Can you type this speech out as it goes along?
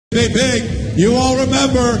Big. You all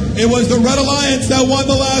remember, it was the Red Alliance that won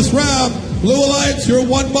the last round. Blue Alliance, you're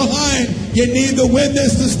one behind. You need to win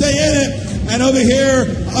this to stay in it. And over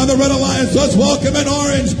here on the Red Alliance, let's welcome in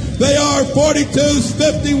orange. They are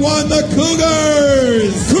 42-51, the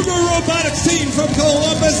Cougars. Cougar Robotics team from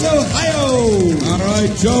Columbus, Ohio. All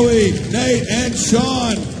right, Joey, Nate, and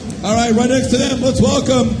Sean. All right, right next to them, let's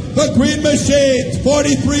welcome the Green Machines,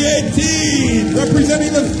 43-18.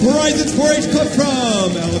 Representing the Horizon 4-H Club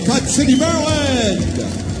from Ellicott City, Maryland.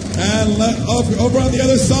 And over on the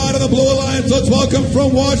other side of the Blue Alliance, let's welcome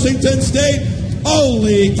from Washington State,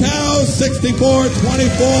 Holy Cow, 64-24.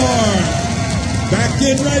 Back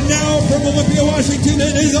in right now from Olympia, Washington,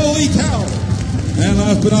 it is Holy Cow. And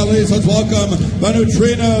last but not least, let's welcome the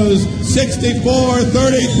Neutrinos,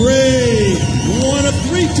 64-33. One of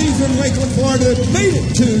three teams from Lakeland, Florida that made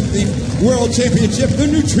it to the World Championship, the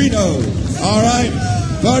Neutrinos. All right,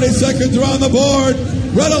 30 seconds are on the board.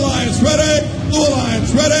 Red Alliance ready, Blue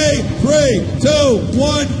Alliance ready. 3, 2,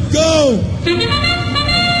 1, go.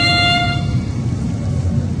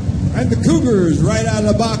 And the Cougars right out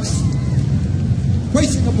of the box,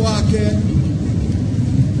 placing a block in.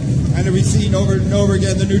 And we've seen over and over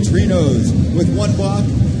again the Neutrinos with one block,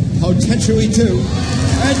 potentially two.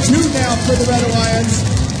 And two now for the Red Alliance.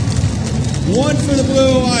 One for the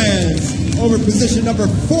Blue Alliance over position number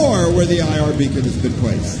 4 where the IR beacon has been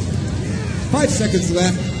placed. 5 seconds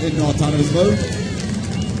left in autonomous mode.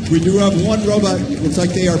 We do have one robot. Looks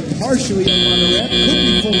like they are partially up on the ramp. Could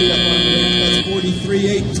be fully up on the ramp. That's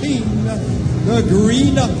 43-18. The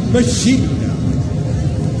Green Machine.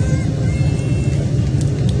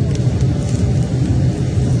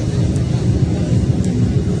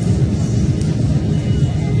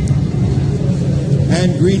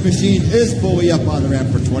 And Green Machine is fully up on the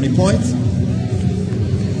ramp for 20 points.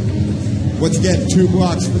 Once again, 2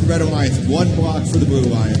 blocks for the Red Alliance, 1 block for the Blue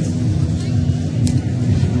Alliance.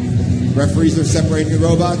 Referees are separating the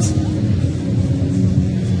robots.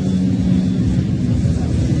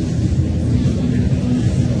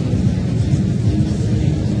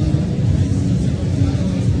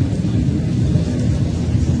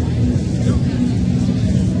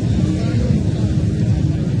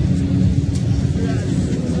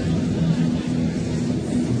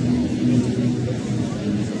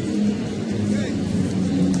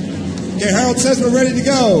 Okay, Harold says we're ready to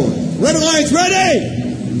go. Red Alliance ready!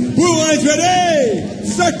 Blue Alliance ready!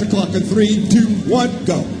 Start the clock in 3, 2, 1,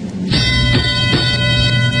 go.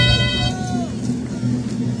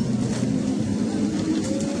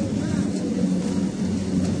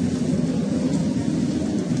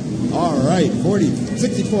 All right,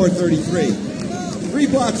 64-33. 3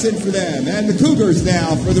 blocks in for them. And the Cougars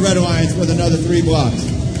now for the Red Alliance with another 3 blocks.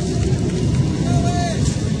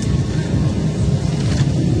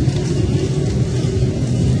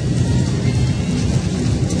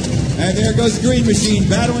 And there goes the Green Machine,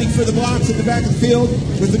 battling for the blocks at the back of the field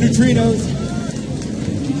with the Neutrinos.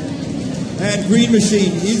 And Green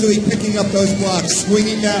Machine easily picking up those blocks,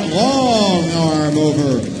 swinging that long arm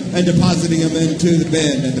over and depositing them into the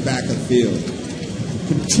bin at the back of the field.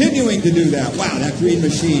 Continuing to do that. Wow, that Green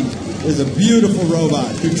Machine is a beautiful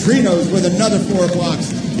robot. Neutrinos with another 4 blocks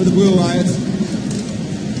for the Blue Alliance.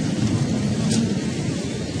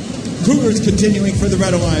 Cougars continuing for the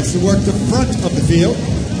Red Alliance to work the front of the field.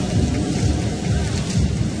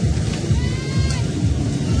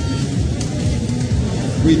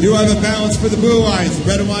 We do have a balance for the Blue Alliance. The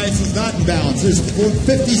Red Alliance is not in balance. There's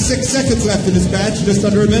 56 seconds left in this match, just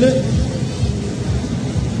under a minute.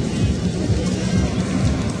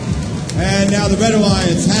 And now the Red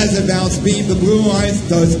Alliance has a balance beam. The Blue Alliance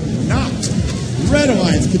does not. Red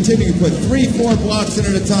Alliance continuing to put 3, 4 blocks in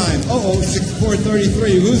at a time.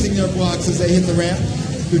 64-33, losing their blocks as they hit the ramp.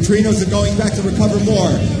 Neutrinos are going back to recover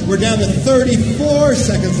more. We're down to 34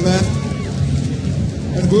 seconds left.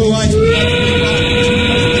 And the Blue Alliance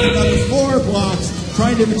another 4 blocks,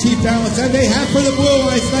 trying to achieve balance, and they have for the Blue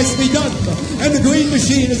Alliance. Nicely done. And the Green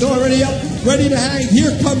Machine is already up, ready to hang.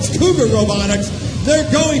 Here comes Cougar Robotics. They're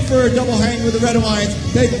going for a double hang with the Red Alliance.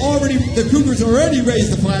 The Cougars already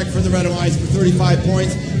raised the flag for the Red Alliance for 35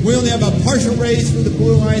 points. We only have a partial raise for the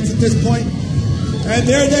Blue Alliance at this point. And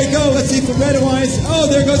there they go. Let's see for Red Alliance.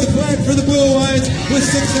 Oh, there goes the flag for the Blue Alliance with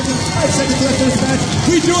 5 seconds left in this match.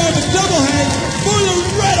 We do have a double hang for the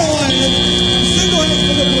Red Alliance. Single hang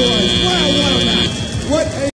for the Blue Alliance.